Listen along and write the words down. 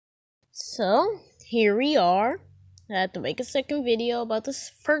So, here we are. I had to make a second video about this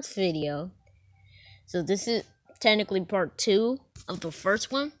first video. So, this is technically part 2 of the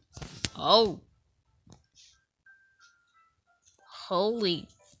first one. Oh. Holy.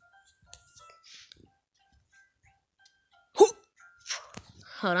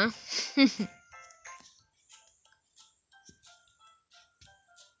 Hold on.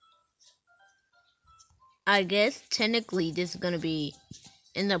 I guess technically this is gonna be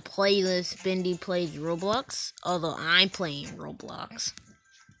in the playlist Bendy plays Roblox, although I'm playing Roblox.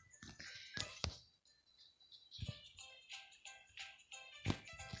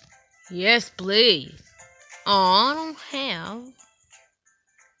 Yes, please. Oh, I don't have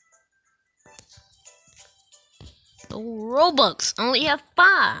the Robux. I only have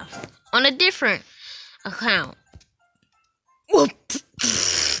 5 on a different account. Whoop.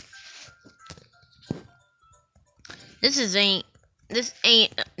 This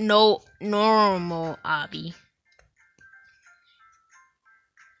ain't no normal obby.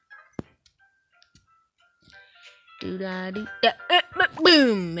 Do da do da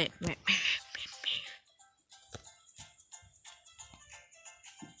boom.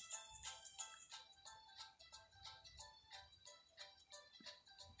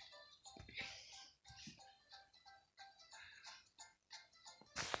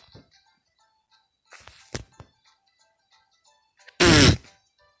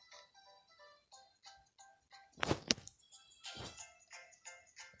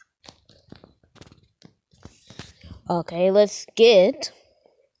 Okay, let's get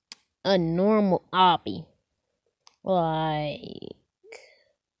a normal obby. Like,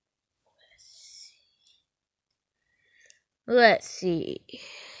 let's see.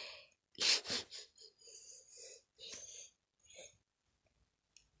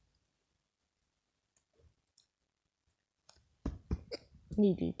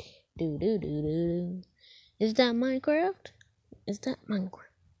 Do. Is that Minecraft? Is that Minecraft?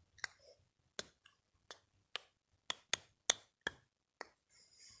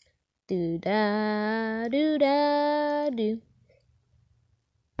 Do da do da do.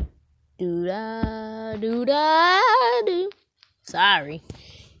 Do da do da do. Sorry.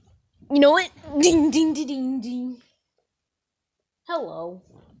 You know what? Ding ding ding ding ding. Hello.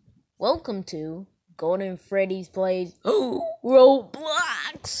 Welcome to Golden Freddy's Plays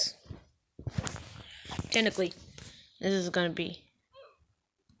Roblox. Technically, this is gonna be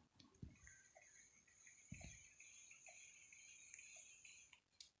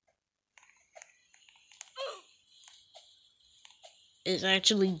it's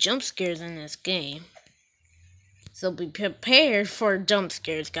actually jump scares in this game. So be prepared for jump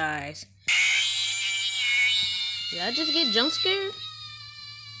scares, guys. Did I just get jump scared?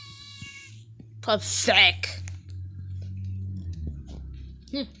 Pathetic.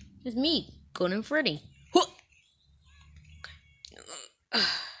 It's me, Golden Freddy.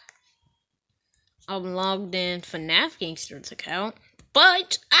 I'm logged in FNAF Gangster's account,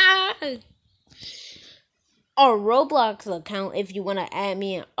 but our Roblox account, if you want to add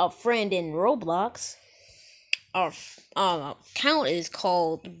me a friend in Roblox, our account is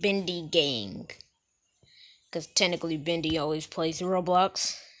called Bendy Gang. Because technically Bendy always plays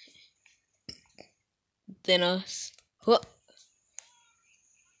Roblox than us. Huh.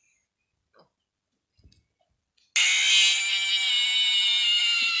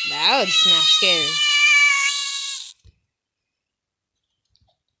 That was not scary.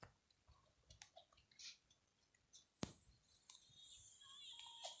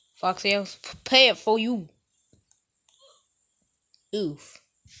 Foxy, I'll pay it for you. Oof.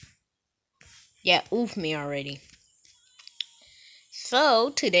 Yeah, oof me already.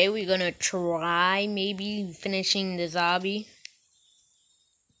 So, today we're gonna try maybe finishing the zombie.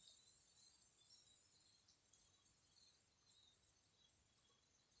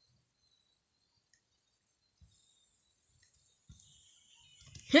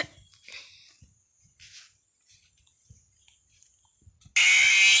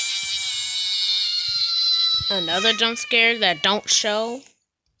 Another jump scare that don't show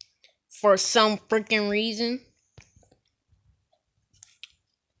for some freaking reason.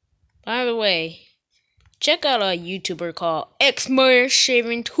 By the way, check out a YouTuber called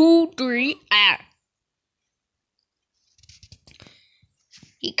Xmer723.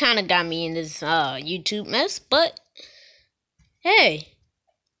 He kind of got me in this YouTube mess, but hey,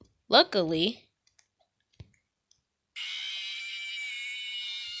 luckily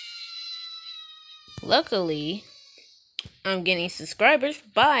I'm getting subscribers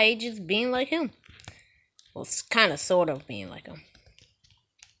by just being like him. Well, it's kind of sort of being like him.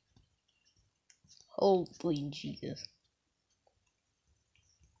 Holy Jesus.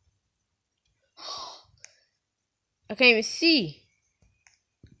 I can't even see.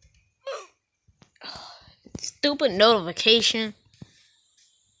 Stupid notification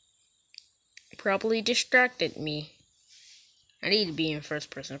probably distracted me. I need to be in first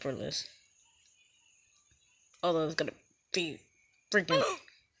person for this. Although it's gonna be freaking...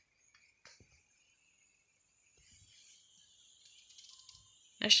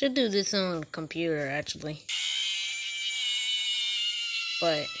 I should do this on the computer, actually.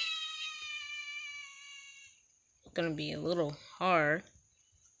 But it's gonna be a little hard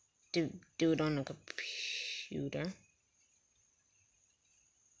to do it on the computer.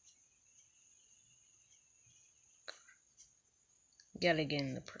 Gotta get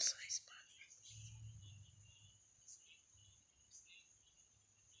in the precise spot.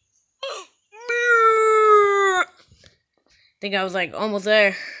 Think I was like almost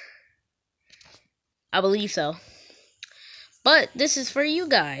there. I believe so. But this is for you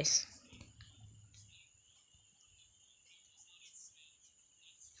guys.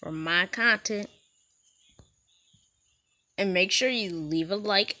 For my content. And make sure you leave a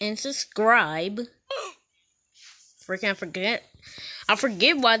like and subscribe. Freaking forget. I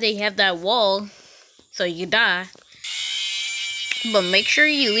forget why they have that wall. So you die. But make sure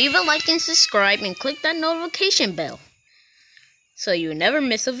you leave a like and subscribe and click that notification bell. So you never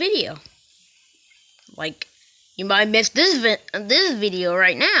miss a video. Like, you might miss this video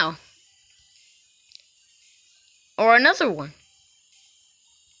right now. Or another one.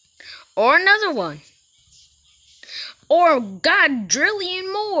 Or another one. Or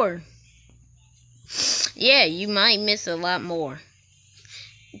godrillion more. Yeah, you might miss a lot more.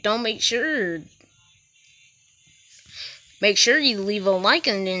 Don't make sure you leave a like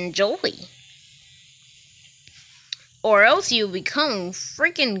and enjoy. Or else you become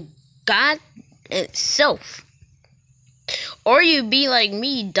freaking God itself. Or you be like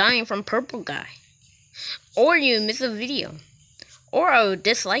me, dying from purple guy. Or you miss a video. Or I would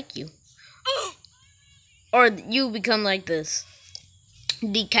dislike you. Or you become like this.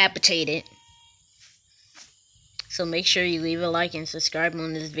 Decapitated. So make sure you leave a like and subscribe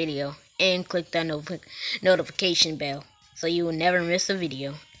on this video. And click that notification bell. So you will never miss a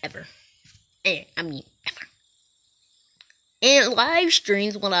video. Ever. Ever. And live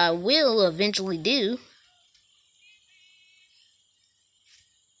streams, what I will eventually do.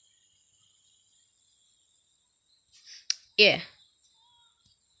 Yeah.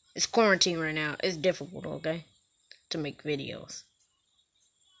 It's quarantine right now. It's difficult, okay? To make videos.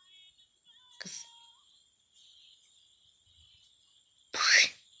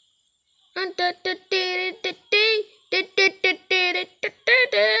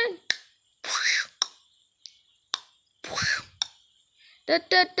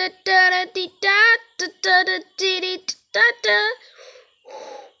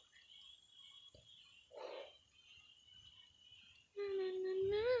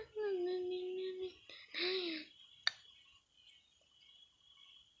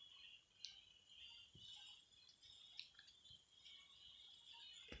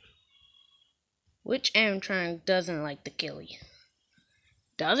 Which animatronic doesn't like to kill you?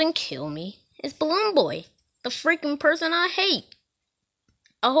 Doesn't kill me. It's Balloon Boy, the freaking person I hate.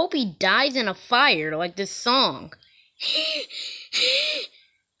 I hope he dies in a fire like this song.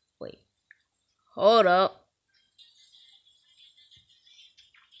 Wait. Hold up.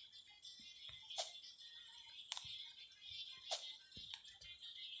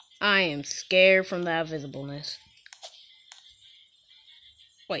 I am scared from that visibleness.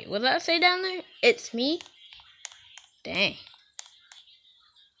 Wait, what did I say down there? It's me? Dang.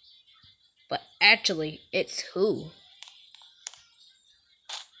 But actually, it's who?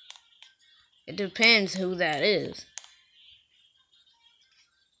 It depends who that is.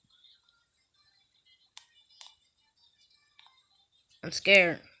 I'm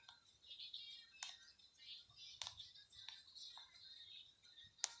scared.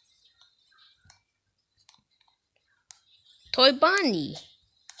 Toy Bonnie.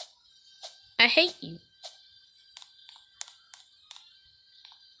 I hate you.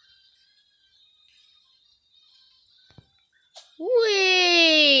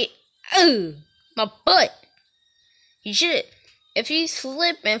 Wait. Ugh. My butt. You should, if you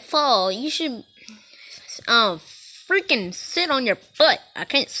slip and fall, you should freaking sit on your butt. I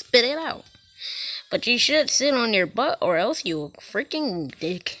can't spit it out. But you should sit on your butt or else you will freaking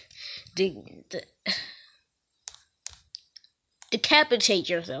decapitate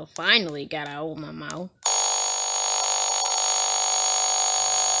yourself. Finally got out of my mouth.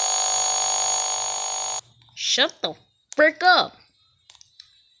 Shut the frick up.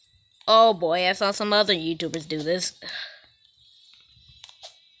 Oh boy, I saw some other YouTubers do this.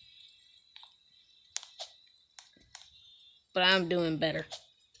 but I'm doing better.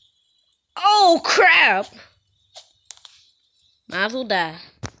 Oh, crap! Might as well die.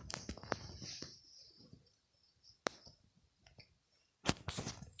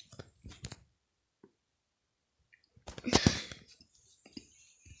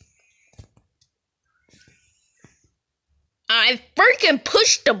 I freaking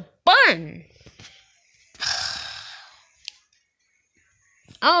pushed the button.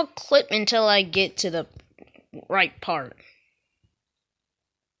 I'll clip until I get to the right part.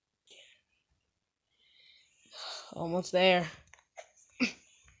 Almost there.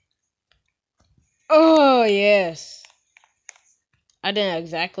 Oh, yes. I didn't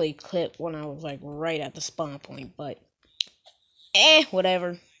exactly clip when I was like right at the spawn point, but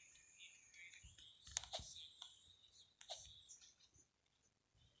whatever.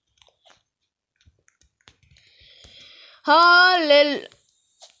 Hallelujah.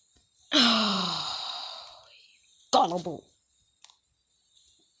 Gullible.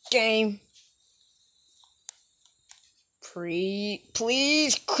 Game.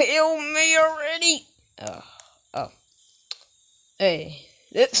 Please kill me already. Oh. Hey,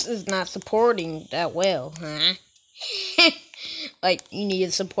 this is not supporting that well, huh? Like, you need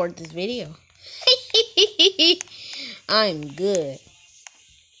to support this video. I'm good.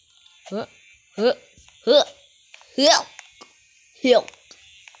 Help.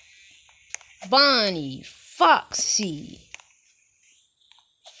 Bonnie, Foxy,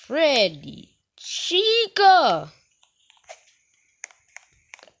 Freddy, Chica.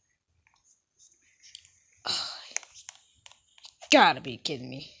 Oh, gotta be kidding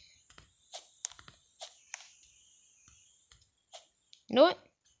me. You know what?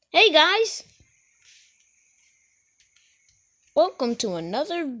 Hey guys! Welcome to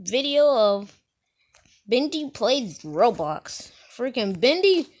another video of Bendy Plays Roblox. Freaking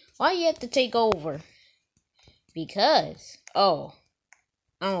Bendy, why you have to take over? Because, I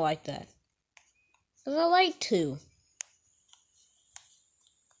don't like that. Because I like to.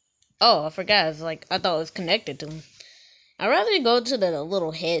 Oh, I forgot. It's like, I thought it was connected to him. I'd rather go to the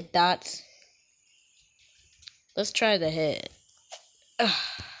little head dots. Let's try the head.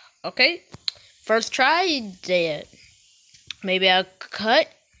 Okay. First try, dead. Maybe I'll cut.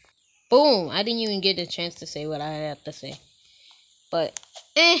 Boom. I didn't even get a chance to say what I had to say. But,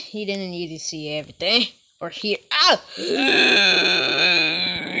 he didn't need to see everything. Or hear. Ah!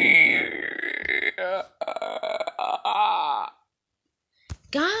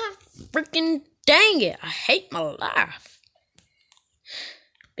 God freaking dang it. I hate my life.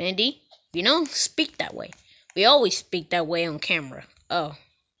 Bendy, you don't speak that way. We always speak that way on camera. Oh.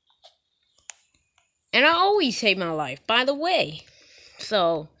 And I always hate my life, by the way.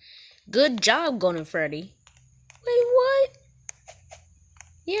 So, good job, Golden Freddy. Wait, what?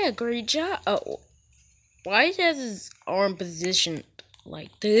 Yeah, great job. Oh, why has his arm positioned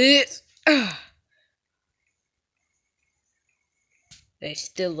like this? They're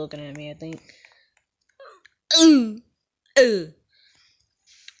still looking at me, I think.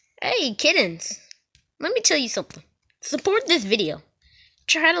 Hey, kittens. Let me tell you something. Support this video.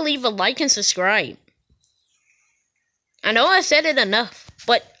 Try to leave a like and subscribe. I know I said it enough,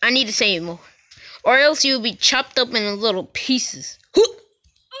 but I need to say it more. Or else you'll be chopped up in little pieces.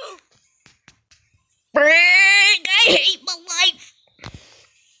 Break! I hate my life!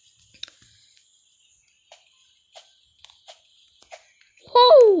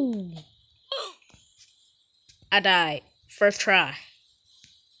 Woo! I died. First try.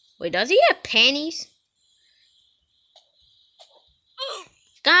 Wait, does he have panties?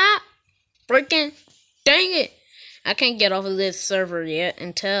 God freaking dang it! I can't get off of this server yet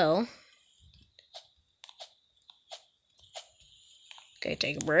until... Okay,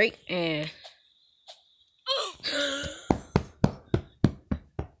 take a break and...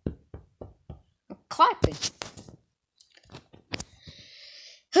 I'm clapping.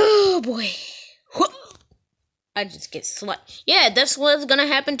 Oh boy. I just get slapped. Yeah, that's what's gonna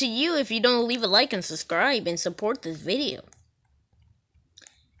happen to you if you don't leave a like and subscribe and support this video.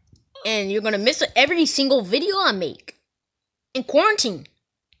 And you're gonna miss every single video I make in quarantine.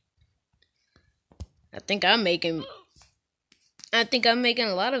 I think I'm making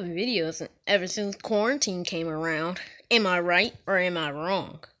a lot of videos ever since quarantine came around. Am I right or am I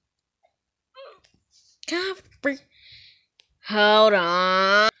wrong? Hold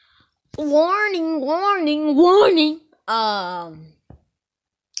on. Warning.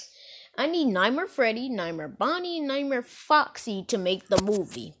 I need Nightmare Freddy, Nightmare Bonnie, and Nightmare Foxy to make the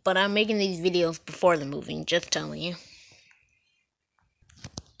movie. But I'm making these videos before the movie, just telling you.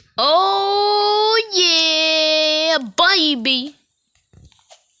 Oh, yeah, baby.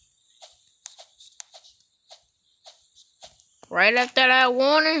 Right after that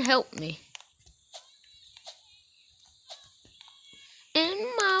warning, help me. In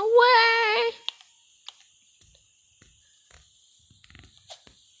my way.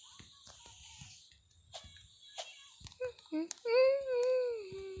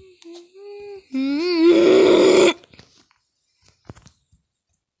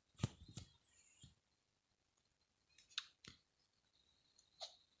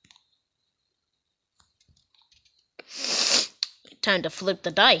 Time to flip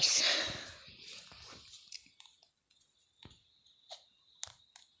the dice.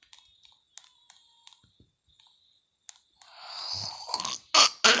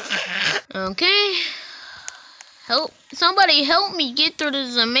 Okay. Somebody help me get through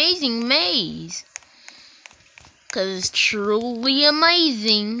this amazing maze. 'Cause it's truly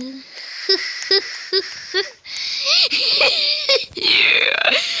amazing.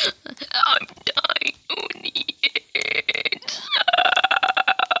 I'm dying on the inside.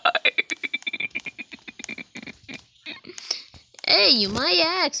 Hey, you might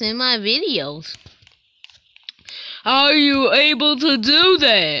ask in my videos, how are you able to do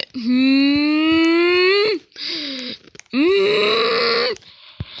that?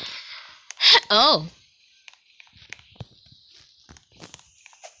 Oh.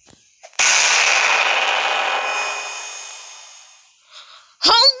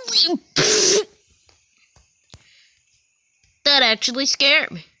 Holy pfft. That actually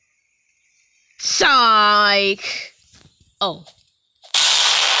scared me. Psych. Oh.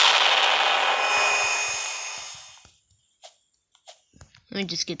 Let me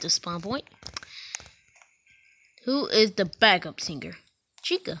just get the spawn point. Who is the backup singer?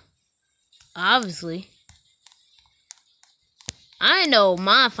 Chica. Obviously. I know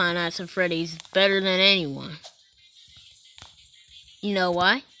my Five Nights at Freddy's better than anyone. You know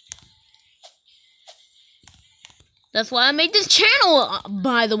why? That's why I made this channel,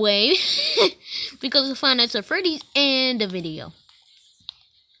 by the way. Because of Five Nights at Freddy's and the video.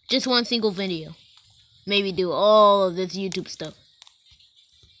 Just one single video. Maybe do all of this YouTube stuff.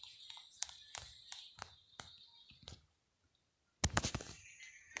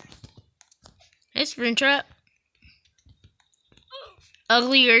 Hey, Springtrap.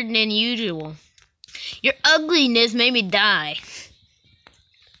 Uglier than usual. Your ugliness made me die.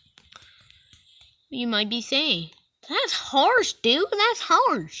 You might be saying, that's harsh, dude. That's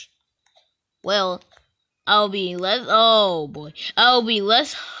harsh. Well, I'll be less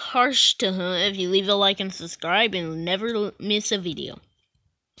harsh to him if you leave a like and subscribe and never miss a video.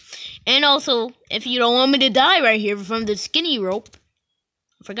 And also, if you don't want me to die right here from the skinny rope,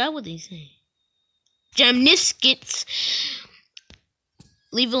 I forgot what they say. Jamniskits.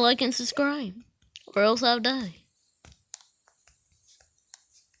 Leave a like and subscribe, or else I'll die.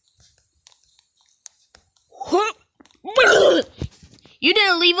 You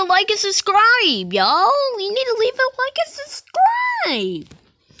didn't leave a like and subscribe, y'all. You need to leave a like and subscribe.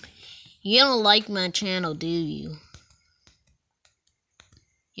 You don't like my channel, do you?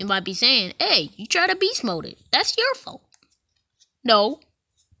 You might be saying, hey, you try to beast mode it. That's your fault. No.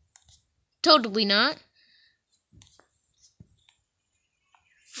 Totally not.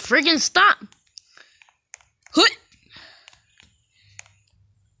 Friggin' stop.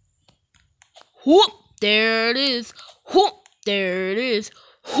 Whoop. There it is. Whoop. There it is.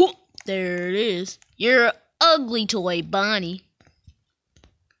 Whoop. There it is. You're an ugly toy, Bonnie.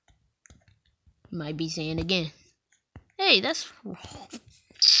 You might be saying again, hey, that's wrong.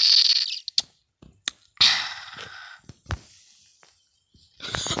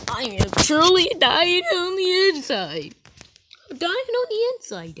 I am truly dying on the inside. I'm dying on the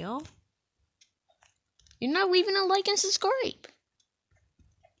inside, y'all. You're not leaving a like and subscribe.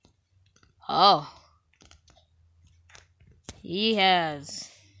 Oh. He has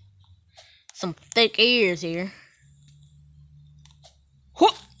some thick ears here.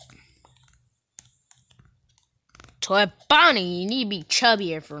 Whoop. Toy Bonnie, you need to be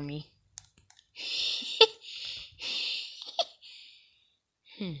chubbier for me.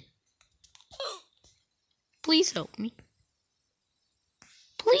 Please help me.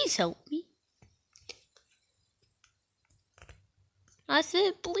 Please help me. I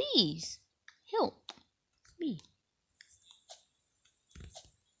said please help me.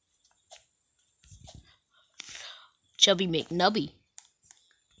 Chubby McNubby.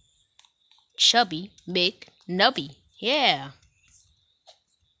 Chubby McNubby. Yeah.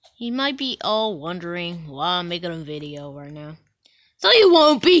 You might be all wondering why I'm making a video right now. So you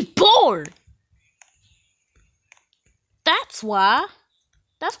won't be bored. That's why.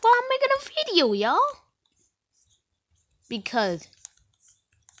 That's why I'm making a video, y'all. Because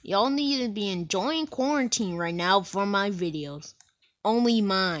Y'all need to be enjoying quarantine right now for my videos. Only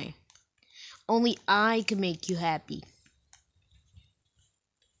mine. Only I can make you happy.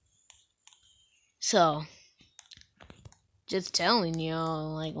 So, just telling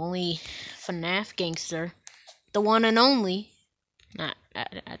y'all, like, only FNAF Gangster, the one and only. Not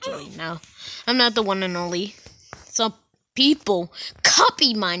actually, no. I'm not the one and only. Some people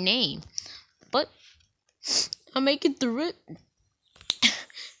copy my name, but I make it through it.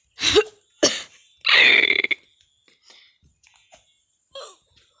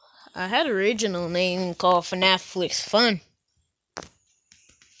 I had an original name called FNAF Flicks Fun,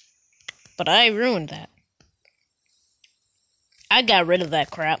 but I ruined that. I got rid of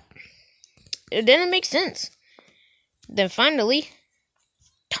that crap. It didn't make sense. Then finally,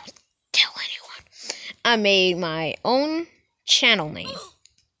 don't tell anyone, I made my own channel name.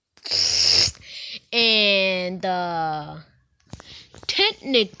 And,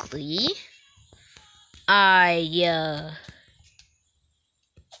 technically,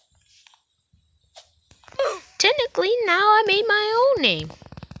 now I made my own name.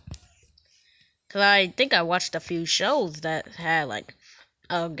 Cause I think I watched a few shows that had, like,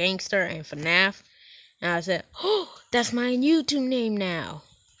 Gangster and FNAF. And I said, oh, that's my YouTube name now.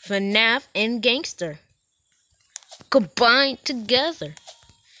 FNAF and Gangster. Combined together.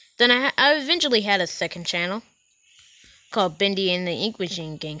 Then I eventually had a second channel called Bendy and the Ink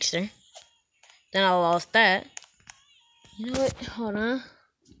Machine Gangster. Then I lost that. You know what? Hold on.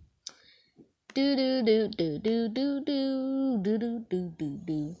 Do do do do do do do do do do do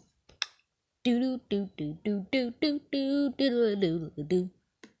do. Do do do do do do do do do do do.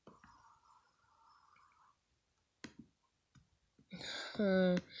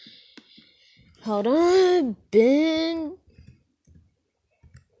 Hold on. Bendy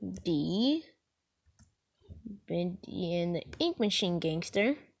and the Ink Machine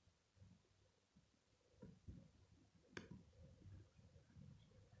Gangster.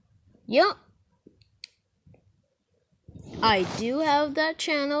 Yup. I do have that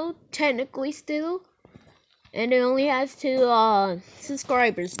channel, technically still. And it only has 2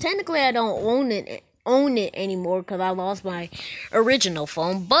 subscribers. Technically, I don't own it anymore because I lost my original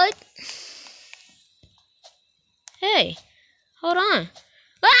phone. But hey, hold on.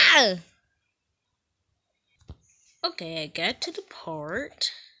 Ah! Okay, I got to the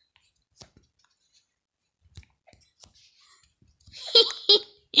part.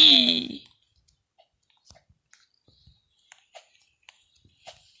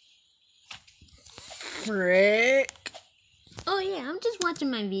 Frick. Oh yeah, I'm just watching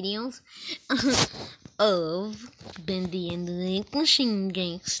my videos of Bendy and the Ink Machine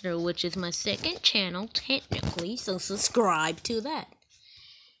Gangster, which is my second channel technically, so subscribe to that.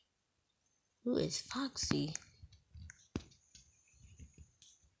 Who is Foxy?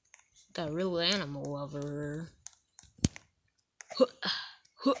 Got a real animal lover.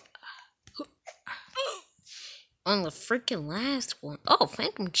 On the freaking last one. Oh,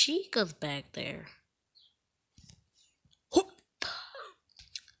 Phantom Chica's back there.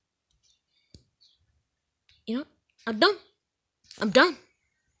 You know, I'm done. I'm done.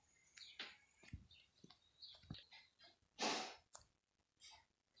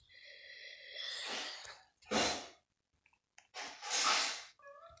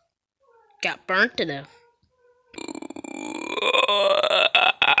 Got burnt to death.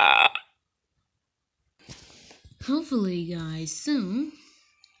 Hopefully, guys, soon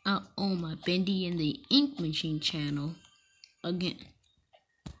I'll own my Bendy and the Ink Machine channel again.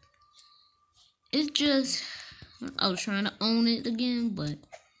 It's just, I was trying to own it again, but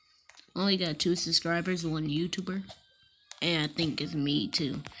I only got 2 subscribers, 1 YouTuber, and I think it's me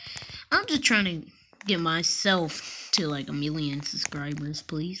too. I'm just trying to get myself to like 1 million subscribers,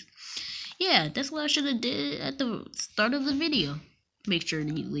 please. Yeah, that's what I should have did at the start of the video. Make sure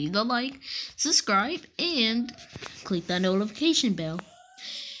that you leave a like, subscribe, and click that notification bell.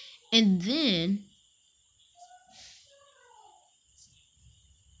 And then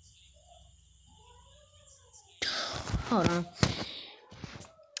hold on.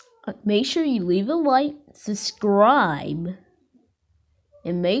 Make sure you leave a like, subscribe,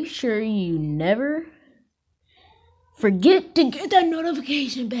 and make sure you never forget to get that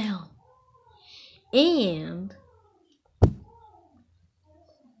notification bell. And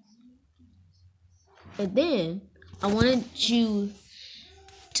then I wanted you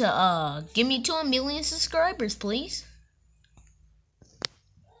to give me to 1 million subscribers, please.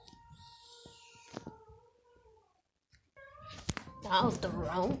 That was the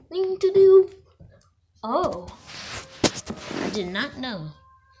wrong thing to do. Oh, I did not know.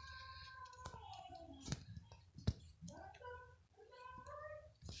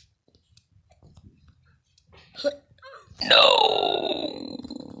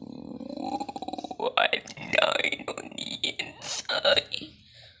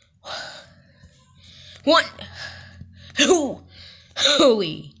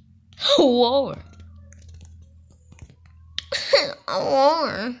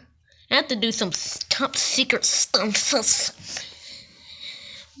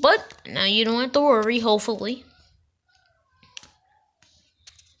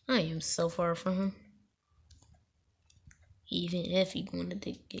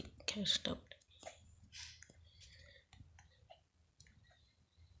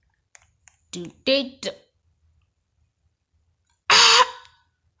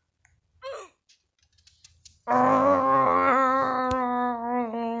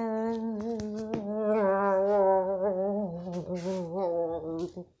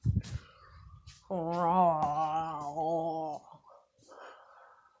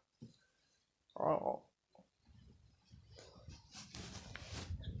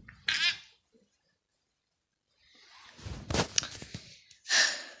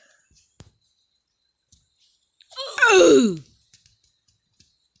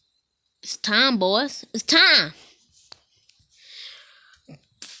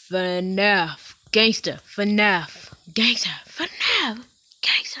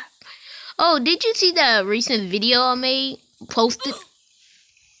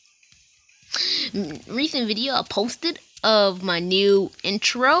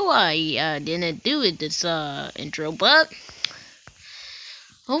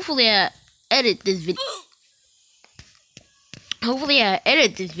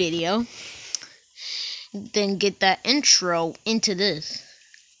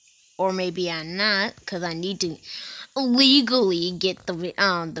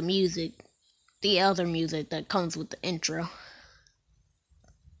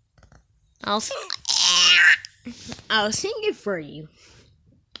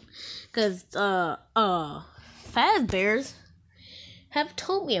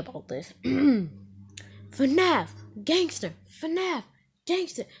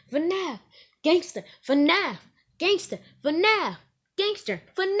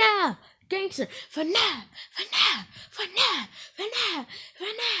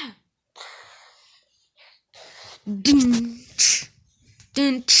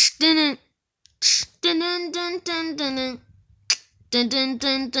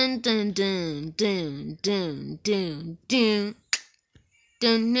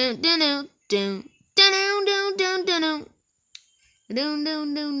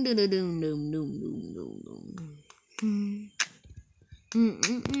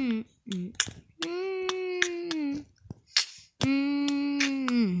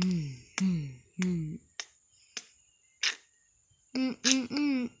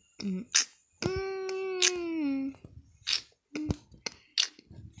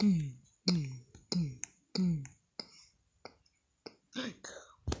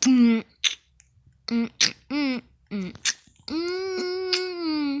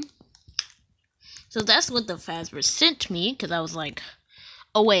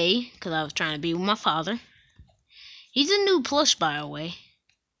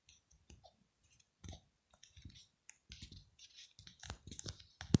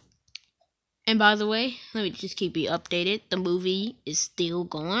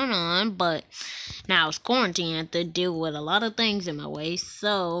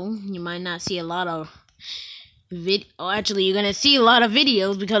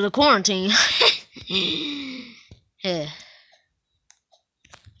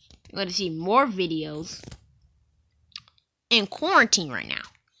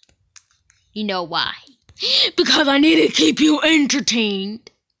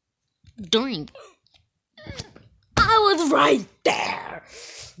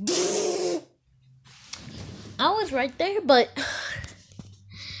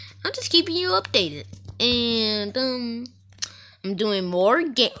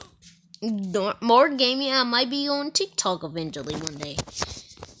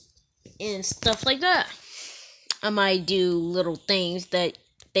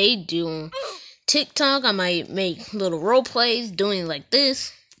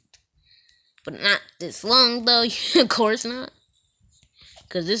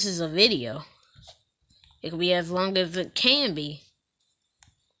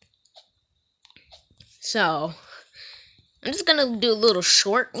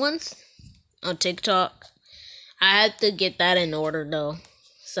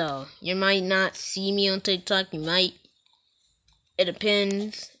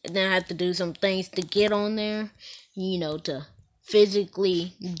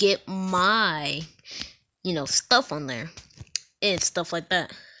 stuff on there and stuff like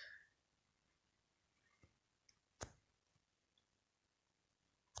that.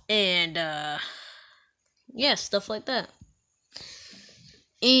 And yeah, stuff like that.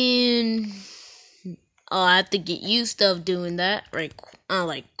 And I have to get used to doing that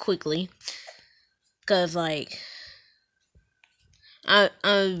quickly, cause I'm gonna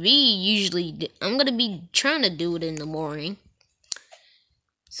be trying to do it in the morning.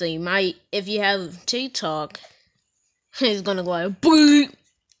 So you might, if you have TikTok, it's gonna go like boop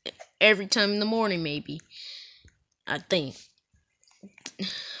every time in the morning, maybe. I think.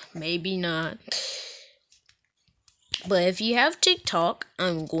 Maybe not. But if you have TikTok,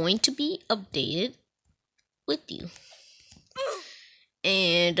 I'm going to be updated with you.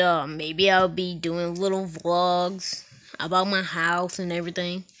 And maybe I'll be doing little vlogs about my house and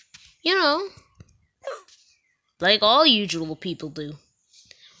everything. Like all usual people do.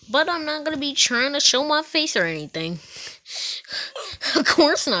 But I'm not gonna be trying to show my face or anything. Of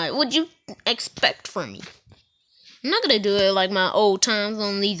course not. What'd you expect from me? I'm not gonna do it like my old times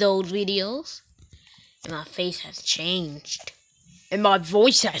on these old videos. And my face has changed. And my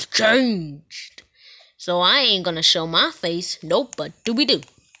voice has changed. So I ain't gonna show my face. Nope, but doobie-doo.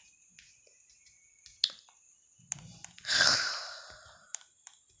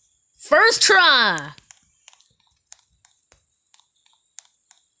 First try!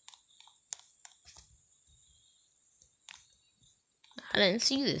 I didn't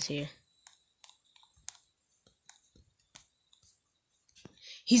see this here.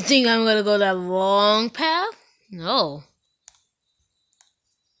 You think I'm gonna go that long path? No.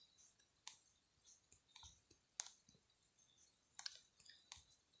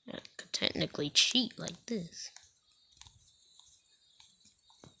 I could technically cheat like this.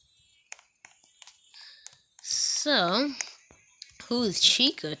 So, who's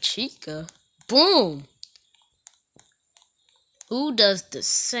Chica? Chica? Boom! Who does the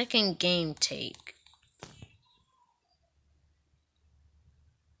second game take?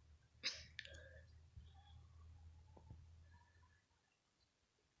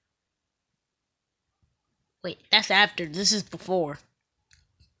 Wait, that's after. This is before.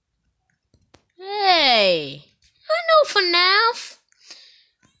 Hey! I know FNAF!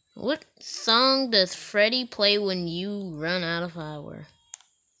 What song does Freddy play when you run out of power?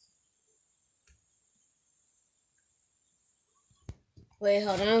 Wait,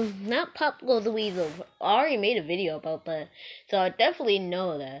 hold on. Not Pablo the Weasel. I already made a video about that, so I definitely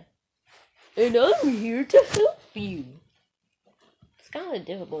know that. And I'm here to help you. It's kind of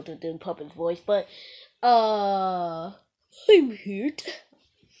difficult to do Puppet's voice, but I'm here to.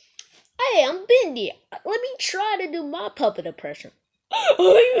 Hey, I'm Bendy. Let me try to do my puppet impression.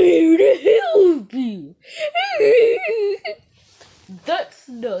 I'm here to help you. That's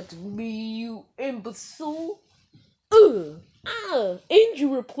not me, you imbecile. And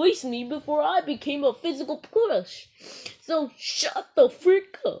you replaced me before I became a physical plush. So shut the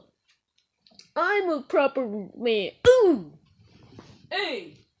frick up. I'm a proper man. Ooh!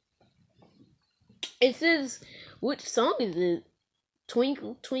 Hey! It says, which song is it?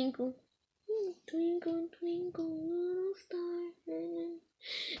 Twinkle, twinkle. Twinkle, twinkle, little star.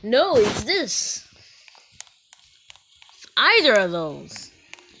 No, it's this. It's either of those.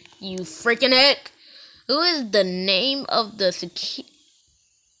 You freaking heck. Who is the name of the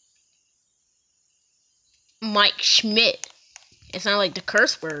Mike Schmidt? It's not like the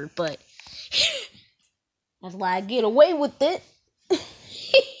curse word, but that's why I get away with it.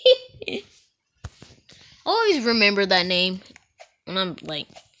 Always remember that name when I'm like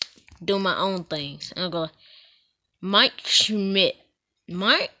doing my own things. I'll go Mike Schmidt.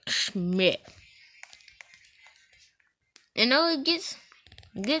 Mike Schmidt. And it gets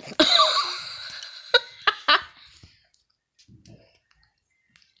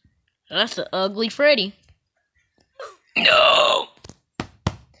That's an ugly Freddy. No!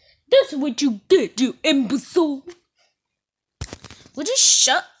 That's what you did, you imbecile. Would you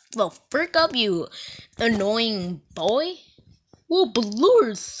shut the frick up, you annoying boy? Well,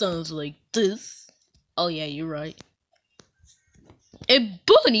 Blur sounds like this. Oh yeah, you're right. And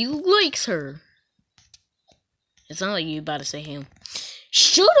Bunny likes her. It's not like you about to say him.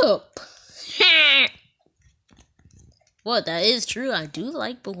 Shut up! What, that is true. I do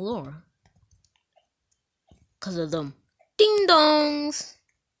like Ballora. Because of them ding-dongs.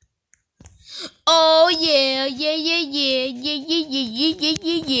 Oh, yeah.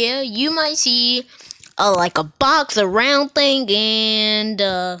 You might see like a box, a round thing, and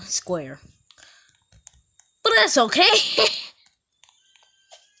a square. But that's okay.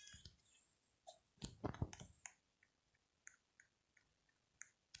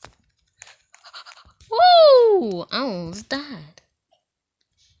 Ooh, I almost died.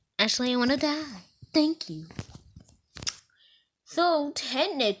 Actually, I want to die. Thank you. So,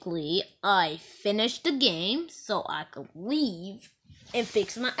 technically, I finished the game so I could leave and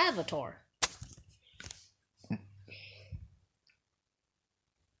fix my avatar.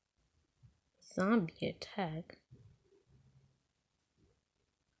 Zombie attack.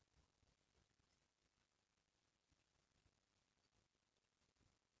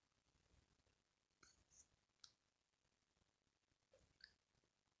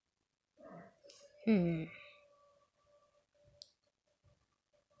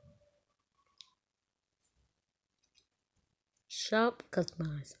 Shop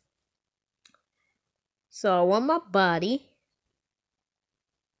customize. So I want my body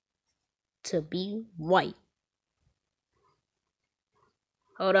to be white.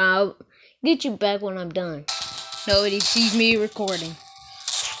 Hold on, I'll get you back when I'm done. Nobody sees me recording.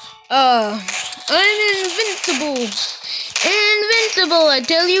 I'm invincible. Invincible, I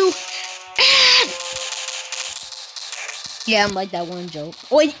tell you. Yeah, I'm like that one joke.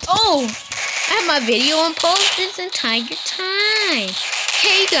 Wait, oh! I have my video on pause this entire time.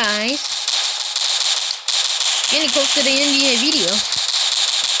 Hey guys. Getting close to the end of the video.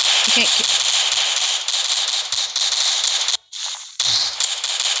 You can't.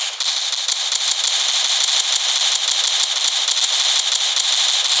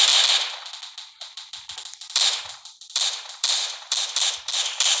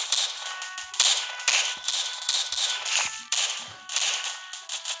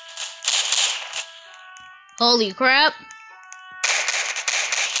 Holy crap.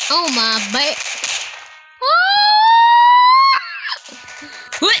 Oh my back.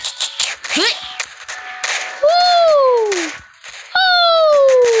 Woo!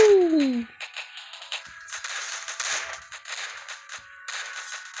 Woo!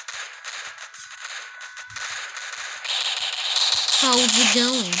 How's it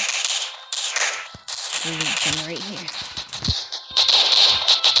going? Right here.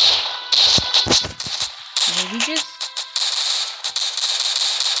 Maybe just.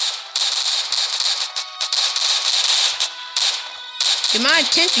 Get my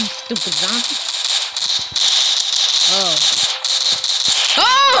attention, stupid zombie. Oh.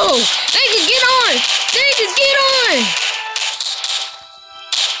 Oh! They can get on! They can get on!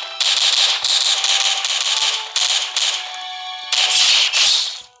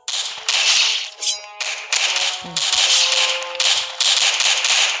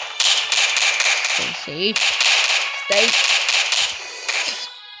 Stay safe. Stay.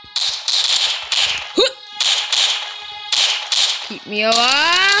 Keep me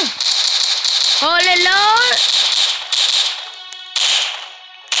alive. Holy Lord.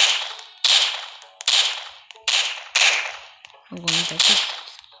 I'm going to take this.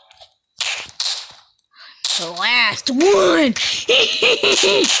 The last one.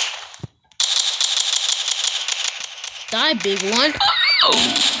 Die, big one. Oh.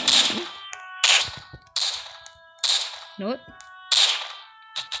 You know what?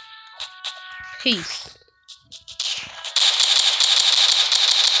 Peace.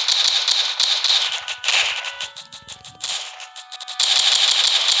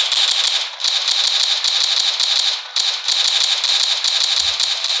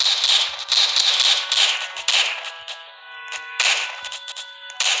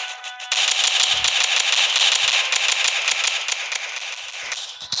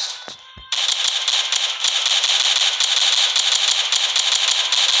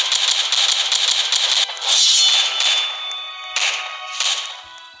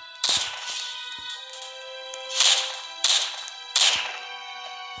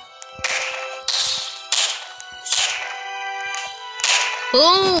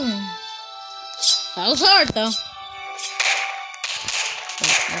 Boom! That was hard though.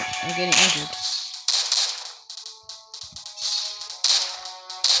 Oh, I'm getting injured.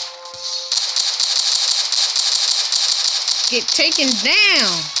 Get taken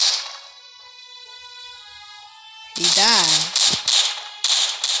down. He died.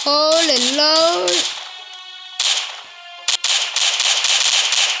 Holy Lord.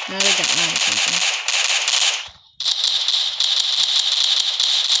 Now they got my attention.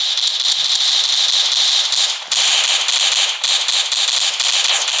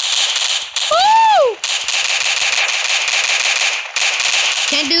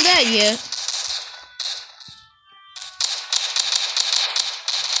 Can't do that yet.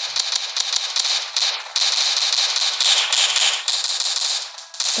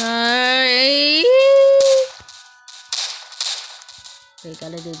 We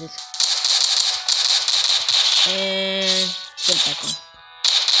gotta do this. And get it back on.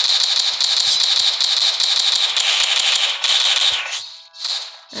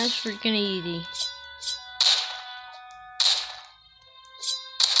 That's freaking easy.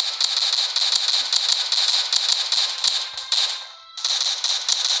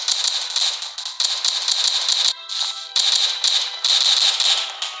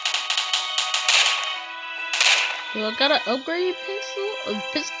 Do I gotta upgrade pencil? A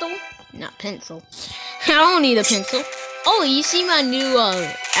pistol? Not pencil. I don't need a pencil. Oh, you see my new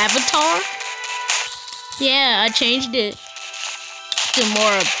avatar? Yeah, I changed it to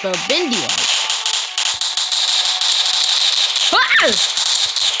more of the Bendy like. Ah!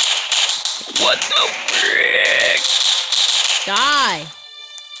 What the frick? Die.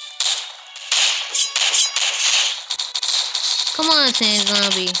 Come on, Sand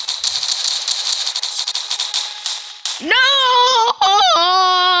Zombie. No!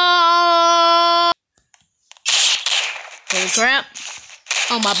 Holy crap.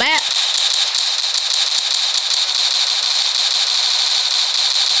 Oh, my back.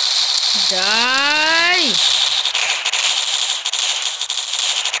 Die!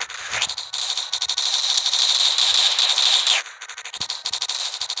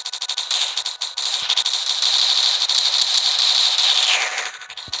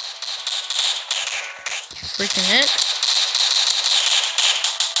 Freaking heck.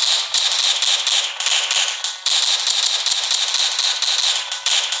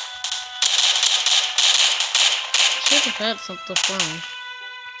 Should have had something fun.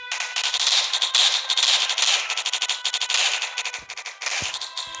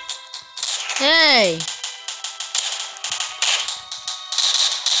 Hey!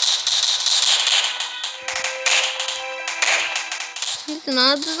 He's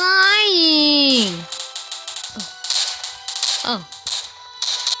not dying! Oh.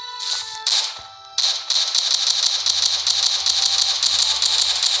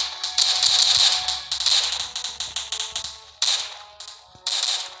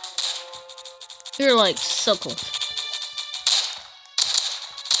 You're like suckle.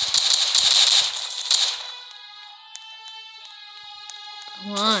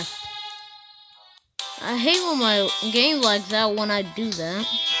 Come on. I hate when my game lags out when I do that.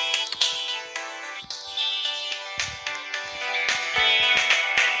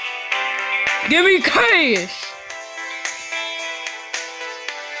 Give me cash!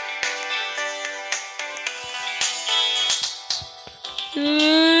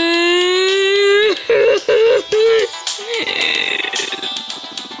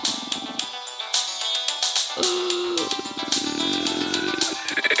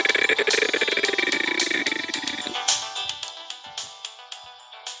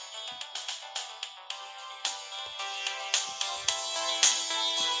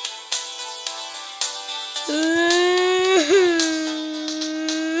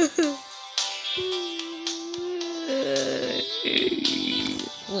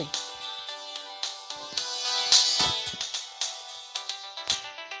 Wait.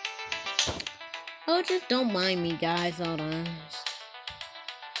 Oh, just don't mind me, guys. Hold on.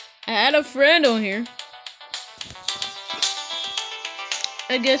 I had a friend on here.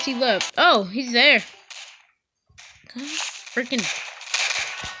 I guess he left. Oh, he's there. God, freaking.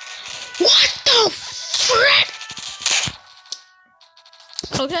 What the frick?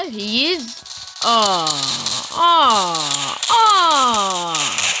 Okay, he is.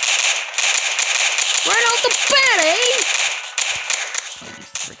 Right off the bat, eh? Oh, you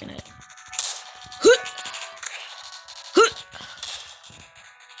freaking it.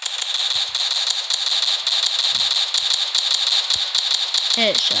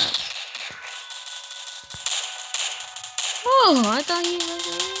 Headshot. Oh, I thought he was.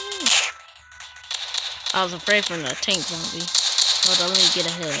 I was afraid for the tank zombie. Hold on, let me get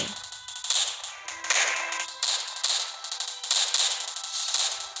ahead.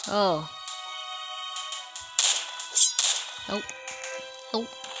 Oh. Nope. Nope.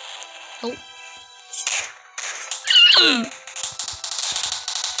 Nope.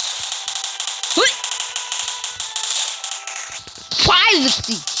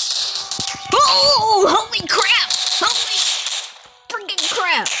 Privacy. Oh, holy crap! Holy freaking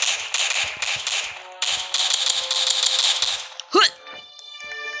crap!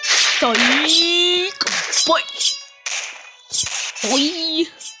 Psych! Boy!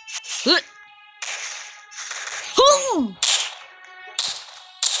 Boy! Oh!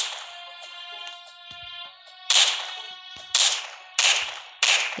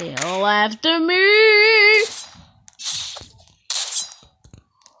 They all after me!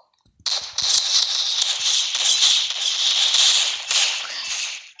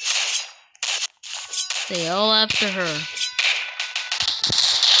 They all after her.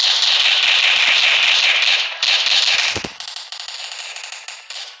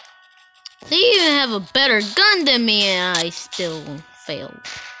 have a better gun than me and I still failed.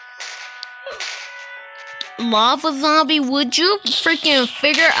 Lava zombie, would you freaking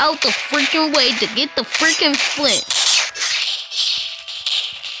figure out the freaking way to get the freaking flint?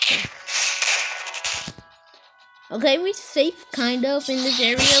 Okay, we're safe kind of in this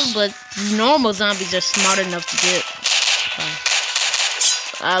area, but normal zombies are smart enough to get.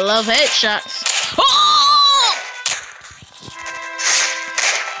 I love headshots. Oh!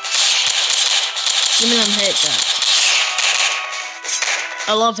 Give me them headshots.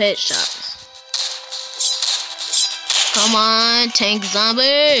 I love headshots. Come on, tank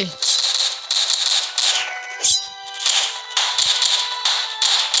zombie.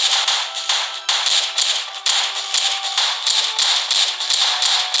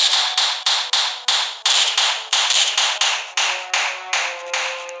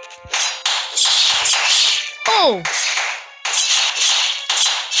 Oh!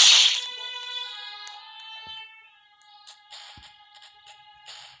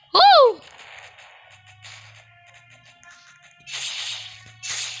 Oh!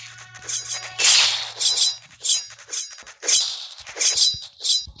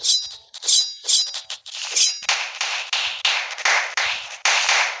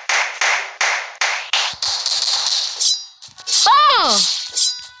 Oh!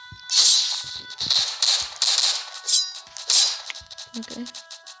 Okay.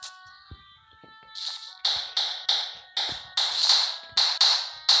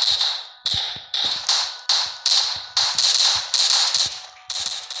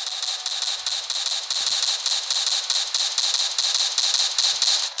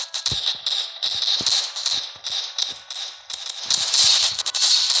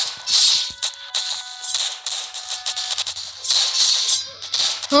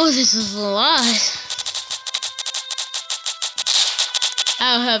 Oh, this is a lot.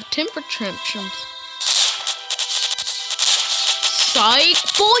 I'll have temper tantrums. Psych,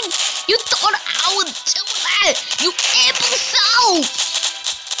 boy! You thought I would do that! You imbecile!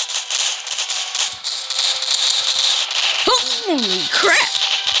 Holy crap!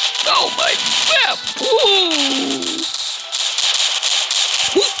 Oh my map!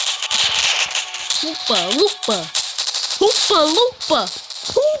 Hoopa loopa! Hoopa loopa!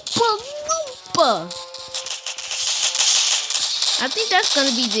 Hoopa loopa! I think that's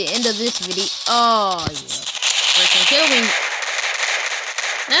gonna be the end of this video. Oh, yeah. Freaking kill me.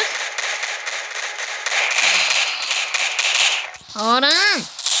 That's... Hold on.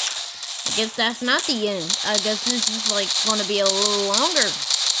 I guess that's not the end. I guess this is like gonna be a little longer.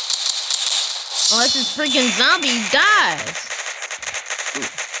 Unless this freaking zombie dies.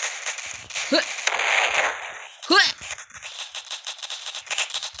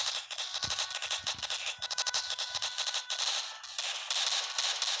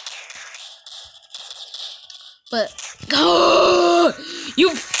 But, oh,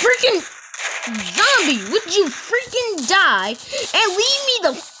 you freaking zombie, would you freaking die and leave me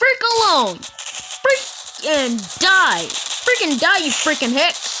the frick alone? Freaking die. Freaking die, you freaking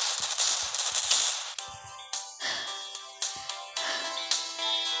heck.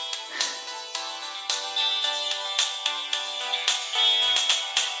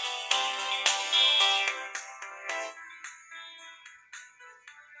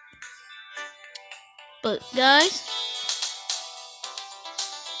 But guys,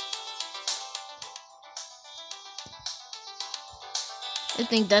 I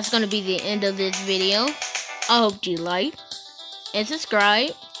think that's gonna be the end of this video. I hope you like and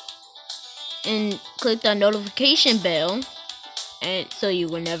subscribe and click the notification bell, and so you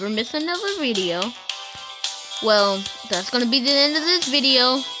will never miss another video. Well, that's gonna be the end of this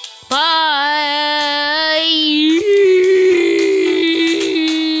video. Bye.